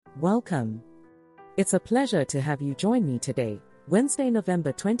Welcome. It's a pleasure to have you join me today, Wednesday,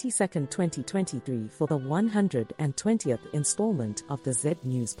 November 22nd, 2023, for the 120th installment of the Z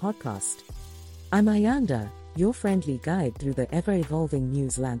News Podcast. I'm Ayanda, your friendly guide through the ever-evolving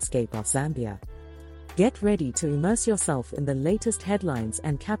news landscape of Zambia. Get ready to immerse yourself in the latest headlines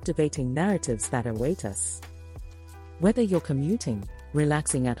and captivating narratives that await us. Whether you're commuting,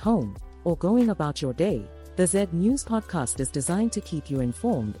 relaxing at home, or going about your day, the Z News Podcast is designed to keep you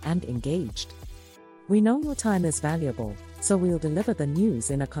informed and engaged. We know your time is valuable, so we'll deliver the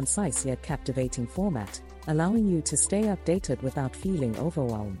news in a concise yet captivating format, allowing you to stay updated without feeling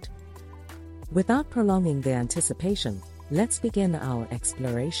overwhelmed. Without prolonging the anticipation, let's begin our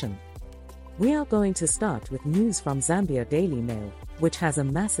exploration. We are going to start with news from Zambia Daily Mail, which has a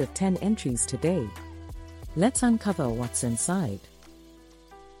massive 10 entries today. Let's uncover what's inside.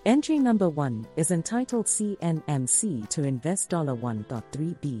 Entry number 1 is entitled CNMC to invest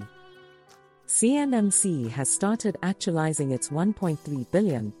 $1.3 billion. CNMC has started actualizing its $1.3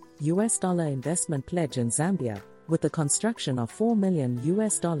 billion investment pledge in Zambia, with the construction of $4 million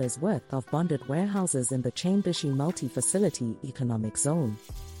worth of bonded warehouses in the Chambishi Multi-Facility Economic Zone.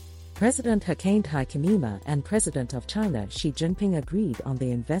 President Hakainde Hichilema and President of China Xi Jinping agreed on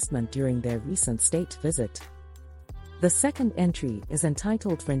the investment during their recent state visit. The second entry is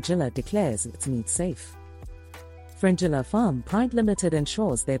entitled Fringilla declares its meat safe. Fringilla Farm Pride Limited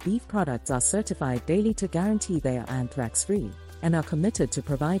ensures their beef products are certified daily to guarantee they are anthrax-free, and are committed to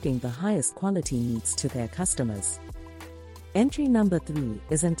providing the highest quality meats to their customers. Entry number 3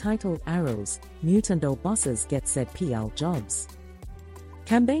 is entitled Arrows, Mutando Bosses Get ZPL Jobs.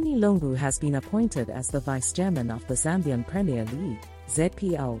 Kambeni Lungu has been appointed as the Vice Chairman of the Zambian Premier League,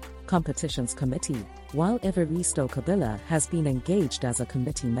 ZPL, Competitions Committee, while Evaristo Kabila has been engaged as a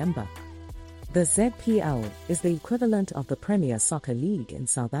committee member. The ZPL is the equivalent of the Premier Soccer League in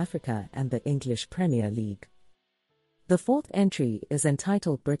South Africa and the English Premier League. The fourth entry is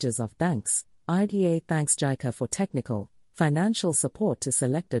entitled Bridges of Thanks. RDA thanks JICA for technical, financial support to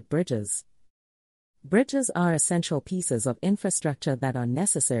selected bridges. Bridges are essential pieces of infrastructure that are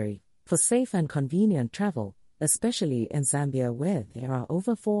necessary for safe and convenient travel, especially in Zambia where there are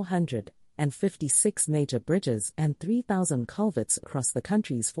over 456 major bridges and 3,000 culverts across the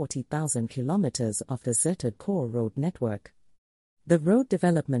country's 40,000 kilometers of deserted core road network. The Road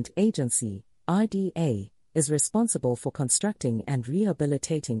Development Agency, RDA, is responsible for constructing and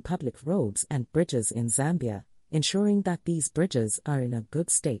rehabilitating public roads and bridges in Zambia, ensuring that these bridges are in a good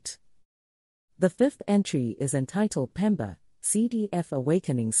state. The fifth entry is entitled Pemba, CDF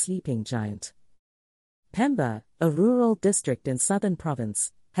Awakening Sleeping Giant. Pemba, a rural district in Southern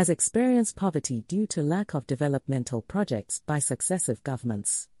Province, has experienced poverty due to lack of developmental projects by successive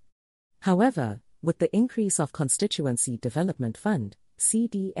governments. However, with the increase of Constituency Development Fund,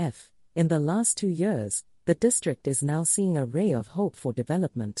 CDF, in the last 2 years, the district is now seeing a ray of hope for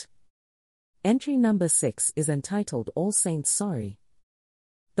development. Entry number 6 is entitled All Saints Sorry.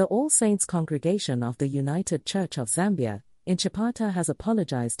 The All Saints Congregation of the United Church of Zambia, in Chipata has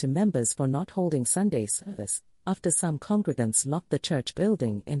apologized to members for not holding Sunday service, after some congregants locked the church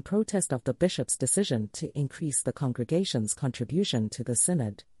building in protest of the bishop's decision to increase the congregation's contribution to the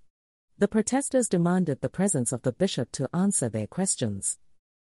synod. The protesters demanded the presence of the bishop to answer their questions.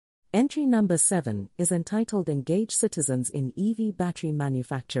 Entry number 7 is entitled Engage Citizens in EV Battery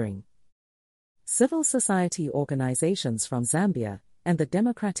Manufacturing. Civil society organizations from Zambia and the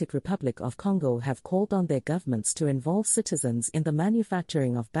Democratic Republic of Congo have called on their governments to involve citizens in the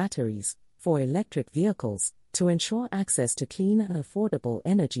manufacturing of batteries for electric vehicles, to ensure access to clean and affordable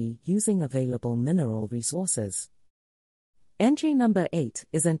energy using available mineral resources. Entry number 8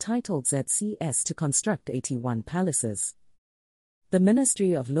 is entitled ZCS to construct 81 palaces. The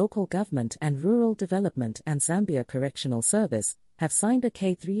Ministry of Local Government and Rural Development and Zambia Correctional Service have signed a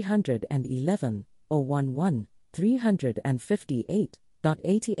K311, or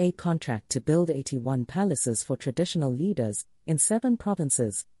 358.88 contract to build 81 palaces for traditional leaders in 7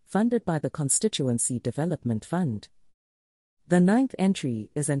 provinces, funded by the Constituency Development Fund. The 9th entry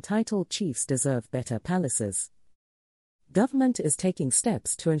is entitled Chiefs Deserve Better Palaces. Government is taking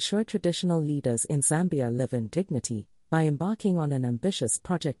steps to ensure traditional leaders in Zambia live in dignity by embarking on an ambitious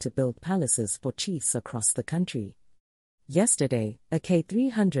project to build palaces for chiefs across the country. Yesterday, a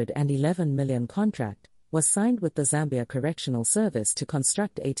K311 million contract was signed with the Zambia Correctional Service to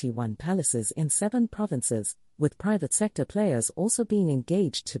construct 81 palaces in 7 provinces, with private sector players also being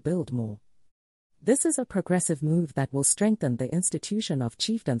engaged to build more. This is a progressive move that will strengthen the institution of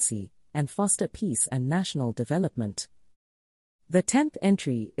chieftaincy and foster peace and national development. The 10th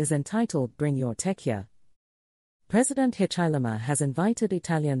entry is entitled Bring Your Tech Here. President Hichilema has invited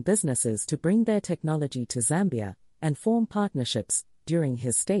Italian businesses to bring their technology to Zambia and form partnerships during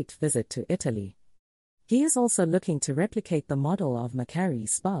his state visit to Italy. He is also looking to replicate the model of Macari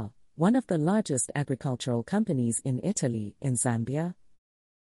Spa, one of the largest agricultural companies in Italy, in Zambia.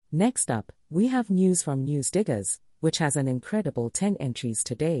 Next up, we have news from NewsDiggers, which has an incredible 10 entries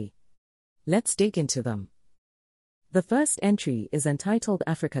today. Let's dig into them. The first entry is entitled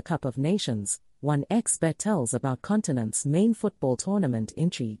Africa Cup of Nations, 1xBet tells about continent's main football tournament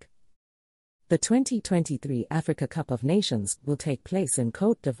intrigue. The 2023 Africa Cup of Nations will take place in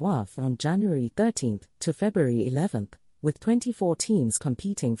Côte d'Ivoire from January 13th to February 11th, with 24 teams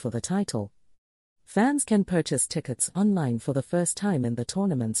competing for the title. Fans can purchase tickets online for the first time in the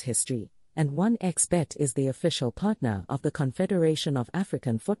tournament's history, and 1xBet is the official partner of the Confederation of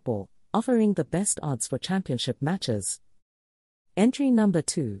African Football, offering the best odds for championship matches. Entry number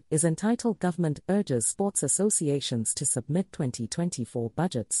 2 is entitled Government Urges Sports Associations to Submit 2024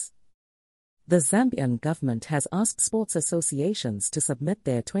 Budgets. The Zambian government has asked sports associations to submit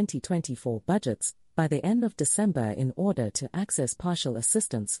their 2024 budgets by the end of December in order to access partial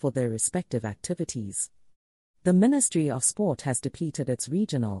assistance for their respective activities. The Ministry of Sport has depleted its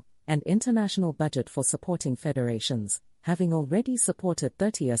regional and international budget for supporting federations, having already supported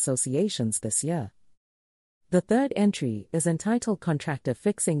 30 associations this year. The third entry is entitled Contractor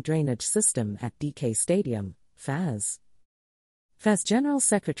Fixing Drainage System at DK Stadium, FAS. FAS General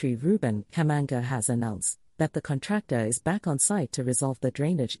Secretary Ruben Kamanga has announced that the contractor is back on site to resolve the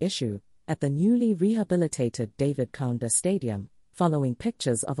drainage issue at the newly rehabilitated David Kaunda Stadium, following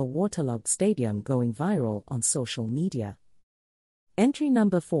pictures of a waterlogged stadium going viral on social media. Entry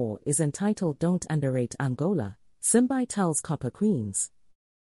number 4 is entitled Don't Underrate Angola, Simbai tells Copper Queens.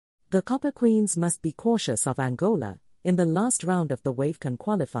 The Copper Queens must be cautious of Angola in the last round of the WAFCON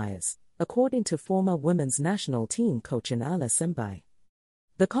qualifiers, according to former women's national team coach Inala Simbai.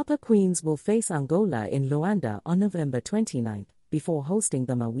 The Copper Queens will face Angola in Luanda on November 29, before hosting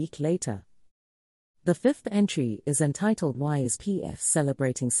them a week later. The fifth entry is entitled Why is PF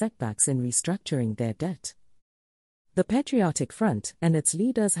Celebrating Setbacks in Restructuring Their Debt? The Patriotic Front and its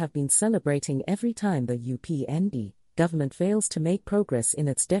leaders have been celebrating every time the UPND government fails to make progress in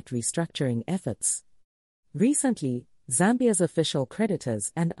its debt restructuring efforts. Recently, Zambia's official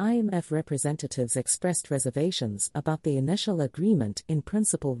creditors and IMF representatives expressed reservations about the initial agreement in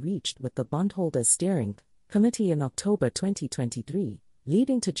principle reached with the bondholders' steering committee in October 2023,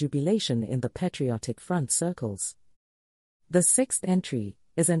 leading to jubilation in the Patriotic Front circles. The sixth entry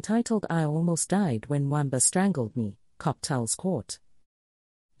is entitled I Almost Died When Mwamba Strangled Me, Cop Tells Court.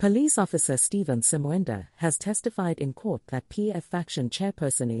 Police officer Stephen Simwenda has testified in court that PF faction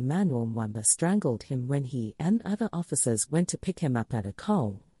chairperson Emmanuel Mwamba strangled him when he and other officers went to pick him up at a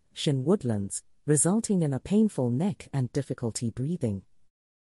car in Woodlands, resulting in a painful neck and difficulty breathing.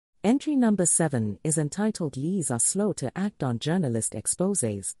 Entry number 7 is entitled Lees Are Slow to Act on Journalist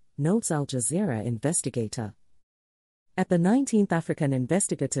Exposés, notes Al Jazeera investigator. At the 19th African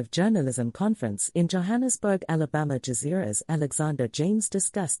Investigative Journalism Conference in Johannesburg, Alabama, Jazeera's Alexander James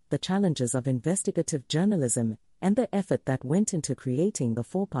discussed the challenges of investigative journalism and the effort that went into creating the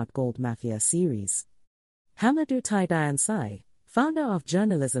 4-part Gold Mafia series. Hamadou Taidansai, founder of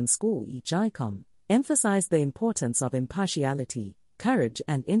journalism school IJICOM, emphasized the importance of impartiality, courage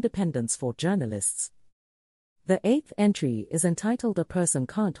and independence for journalists. The 8th entry is entitled A Person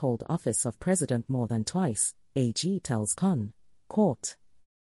Can't Hold Office of President More Than Twice, AG tells Court.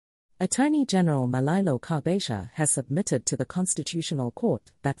 Attorney General Malilo Kabesha has submitted to the Constitutional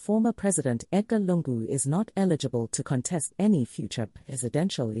Court that former President Edgar Lungu is not eligible to contest any future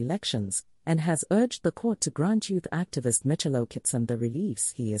presidential elections, and has urged the court to grant youth activist Michelo Kitson the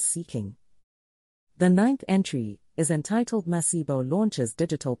reliefs he is seeking. The 9th entry is entitled Masibo Launches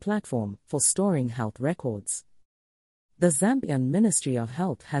Digital Platform for Storing Health Records. The Zambian Ministry of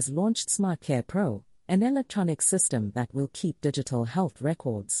Health has launched SmartCare Pro, an electronic system that will keep digital health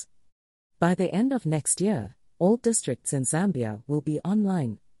records. By the end of next year, all districts in Zambia will be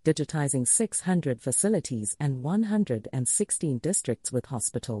online, digitizing 600 facilities and 116 districts with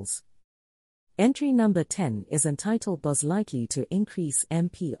hospitals. Entry number 10 is entitled Was Likely to Increase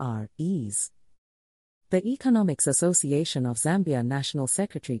MPR Ease. The Economics Association of Zambia National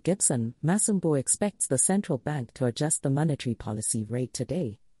Secretary Gibson Masumbu expects the central bank to adjust the monetary policy rate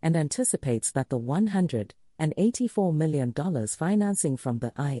today, and anticipates that the $184 million financing from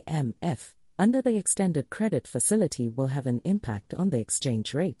the IMF under the extended credit facility will have an impact on the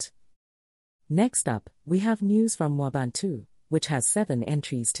exchange rate. Next up, we have news from Mwabantu, which has 7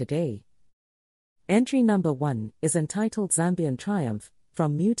 entries today. Entry number 1 is entitled Zambian Triumph,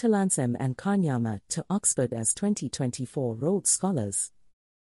 from Mutalansem and Kanyama to Oxford as 2024 Rhodes Scholars.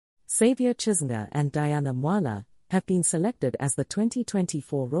 Xavier Chisenga and Diana Mwala have been selected as the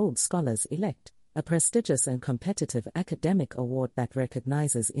 2024 Rhodes Scholars-elect, a prestigious and competitive academic award that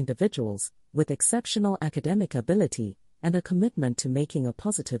recognizes individuals with exceptional academic ability and a commitment to making a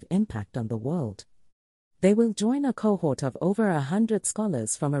positive impact on the world. They will join a cohort of over 100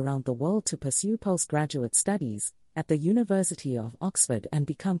 scholars from around the world to pursue postgraduate studies at the University of Oxford and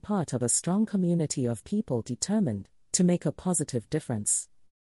become part of a strong community of people determined to make a positive difference.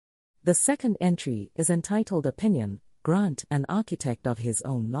 The second entry is entitled Opinion, Grant an architect of his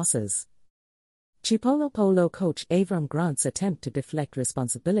own losses. Chipolo Polo coach Avram Grant's attempt to deflect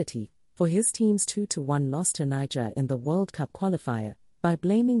responsibility for his team's 2-1 loss to Niger in the World Cup qualifier by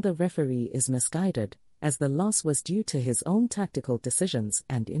blaming the referee is misguided, as the loss was due to his own tactical decisions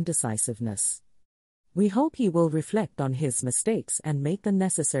and indecisiveness. We hope he will reflect on his mistakes and make the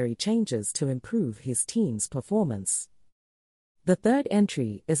necessary changes to improve his team's performance. The third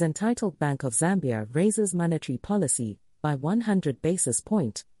entry is entitled Bank of Zambia raises monetary policy by 100 basis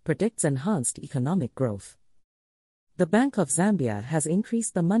points, predicts enhanced economic growth. The Bank of Zambia has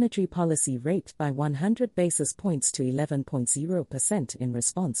increased the monetary policy rate by 100 basis points to 11.0% in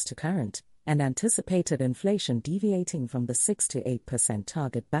response to current and anticipated inflation deviating from the 6 to 8%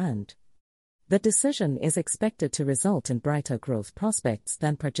 target band. The decision is expected to result in brighter growth prospects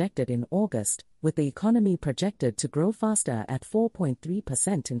than projected in August, with the economy projected to grow faster at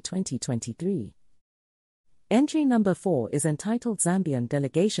 4.3% in 2023. Entry number 4 is entitled Zambian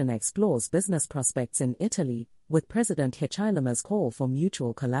Delegation Explores Business Prospects in Italy, with President Hichilema's call for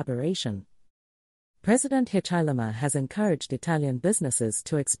mutual collaboration. President Hichilema has encouraged Italian businesses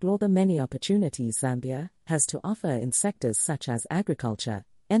to explore the many opportunities Zambia has to offer in sectors such as agriculture,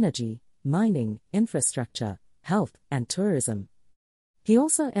 energy, mining, infrastructure, health, and tourism. He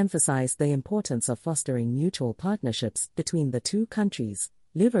also emphasized the importance of fostering mutual partnerships between the two countries,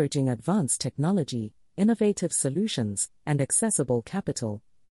 leveraging advanced technology, innovative solutions, and accessible capital.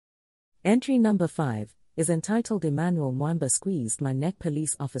 Entry number 5 is entitled Emmanuel Mwamba Squeezed My Neck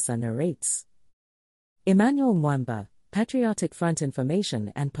Police Officer Narrates. Emmanuel Mwamba, Patriotic Front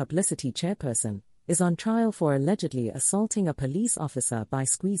Information and Publicity Chairperson, is on trial for allegedly assaulting a police officer by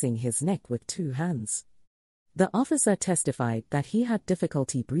squeezing his neck with 2 hands. The officer testified that he had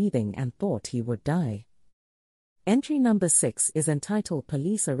difficulty breathing and thought he would die. Entry number 6 is entitled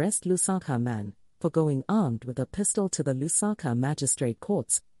Police Arrest Lusaka Man for going armed with a pistol to the Lusaka Magistrate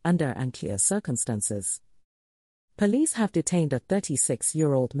Courts, under unclear circumstances. Police have detained a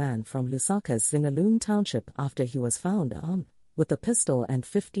 36-year-old man from Lusaka's Zingalung Township after he was found armed with a pistol and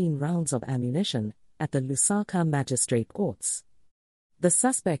 15 rounds of ammunition at the Lusaka Magistrate Courts. The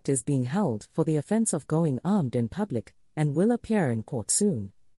suspect is being held for the offense of going armed in public and will appear in court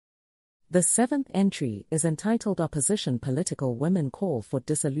soon. The 7th entry is entitled Opposition Political Women Call for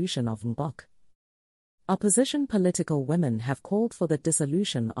Dissolution of NGOK. Opposition political women have called for the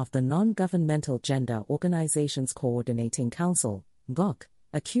dissolution of the Non-Governmental Gender Organizations Coordinating Council, NGOK,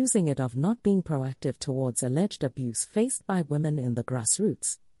 accusing it of not being proactive towards alleged abuse faced by women in the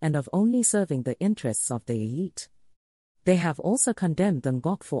grassroots, and of only serving the interests of the elite. They have also condemned the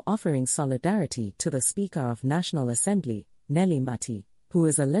NGOK for offering solidarity to the Speaker of National Assembly, Nelly Mati, who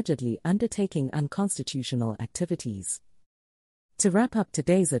is allegedly undertaking unconstitutional activities. To wrap up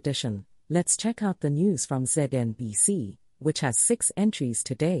today's edition, let's check out the news from ZNBC, which has 6 entries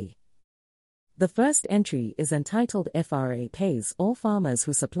today. The first entry is entitled FRA Pays All Farmers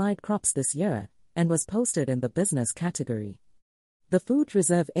Who Supplied Crops This Year, and was posted in the business category. The Food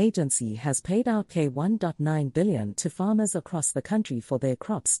Reserve Agency has paid out K1.9 billion to farmers across the country for their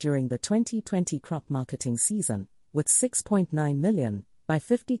crops during the 2020 crop marketing season, with 6.9 million by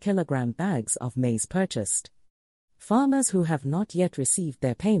 50 kilogram bags of maize purchased. Farmers who have not yet received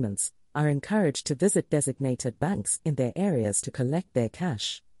their payments are encouraged to visit designated banks in their areas to collect their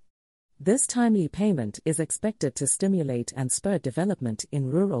cash. This timely payment is expected to stimulate and spur development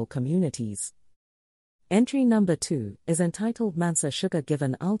in rural communities. Entry number 2 is entitled Mansa Sugar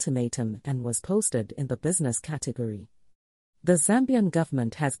Given Ultimatum and was posted in the business category. The Zambian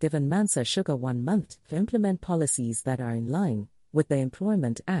government has given Mansa Sugar 1 month to implement policies that are in line with the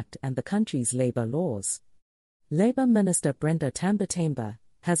Employment Act and the country's labor laws. Labor Minister Brenda Tambatemba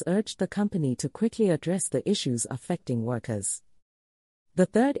has urged the company to quickly address the issues affecting workers. The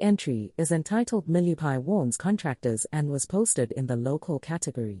third entry is entitled Milupai Warns Contractors and was posted in the local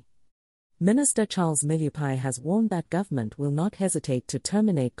category. Minister Charles Milupai has warned that government will not hesitate to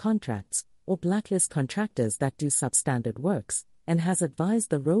terminate contracts or blacklist contractors that do substandard works, and has advised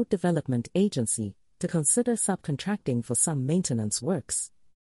the Road Development Agency to consider subcontracting for some maintenance works.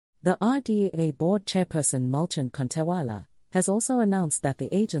 The RDA board chairperson Mulchand Kontewala has also announced that the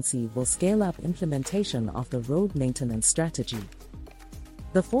agency will scale up implementation of the road maintenance strategy.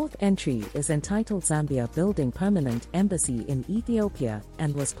 The fourth entry is entitled Zambia Building Permanent Embassy in Ethiopia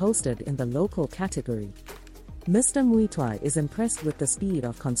and was posted in the local category. Mr. Muitwa is impressed with the speed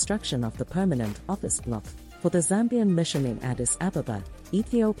of construction of the permanent office block for the Zambian mission in Addis Ababa,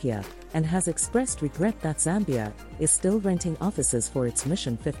 Ethiopia, and has expressed regret that Zambia is still renting offices for its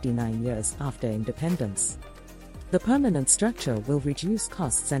mission 59 years after independence. The permanent structure will reduce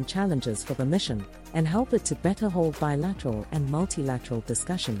costs and challenges for the mission and help it to better hold bilateral and multilateral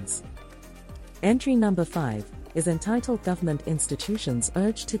discussions. Entry number 5 is entitled Government Institutions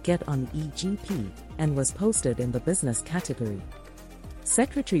Urged to Get on EGP and was posted in the business category.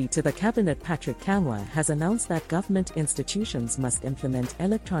 Secretary to the Cabinet Patrick Kamwa has announced that government institutions must implement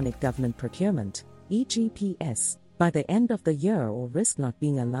electronic government procurement, EGPS, by the end of the year or risk not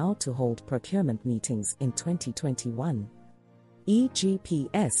being allowed to hold procurement meetings in 2021.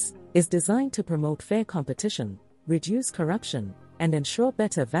 EGPS is designed to promote fair competition, reduce corruption, and ensure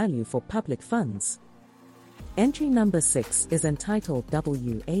better value for public funds. Entry number 6 is entitled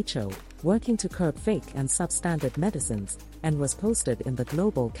WHO, Working to Curb Fake and Substandard Medicines, and was posted in the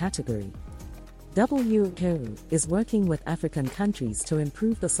global category. WHO is working with African countries to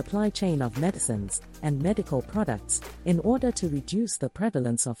improve the supply chain of medicines and medical products in order to reduce the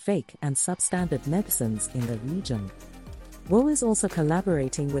prevalence of fake and substandard medicines in the region. WO is also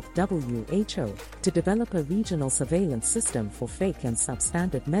collaborating with WHO to develop a regional surveillance system for fake and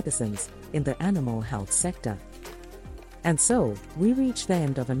substandard medicines in the animal health sector. And so, we reach the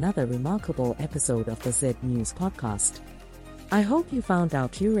end of another remarkable episode of the Z News podcast. I hope you found our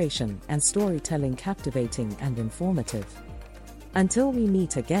curation and storytelling captivating and informative. Until we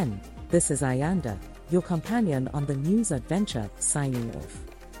meet again, this is Ayanda, your companion on the news adventure, signing off.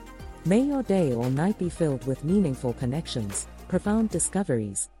 May your day or night be filled with meaningful connections, profound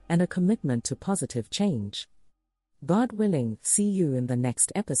discoveries, and a commitment to positive change. God willing, see you in the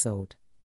next episode.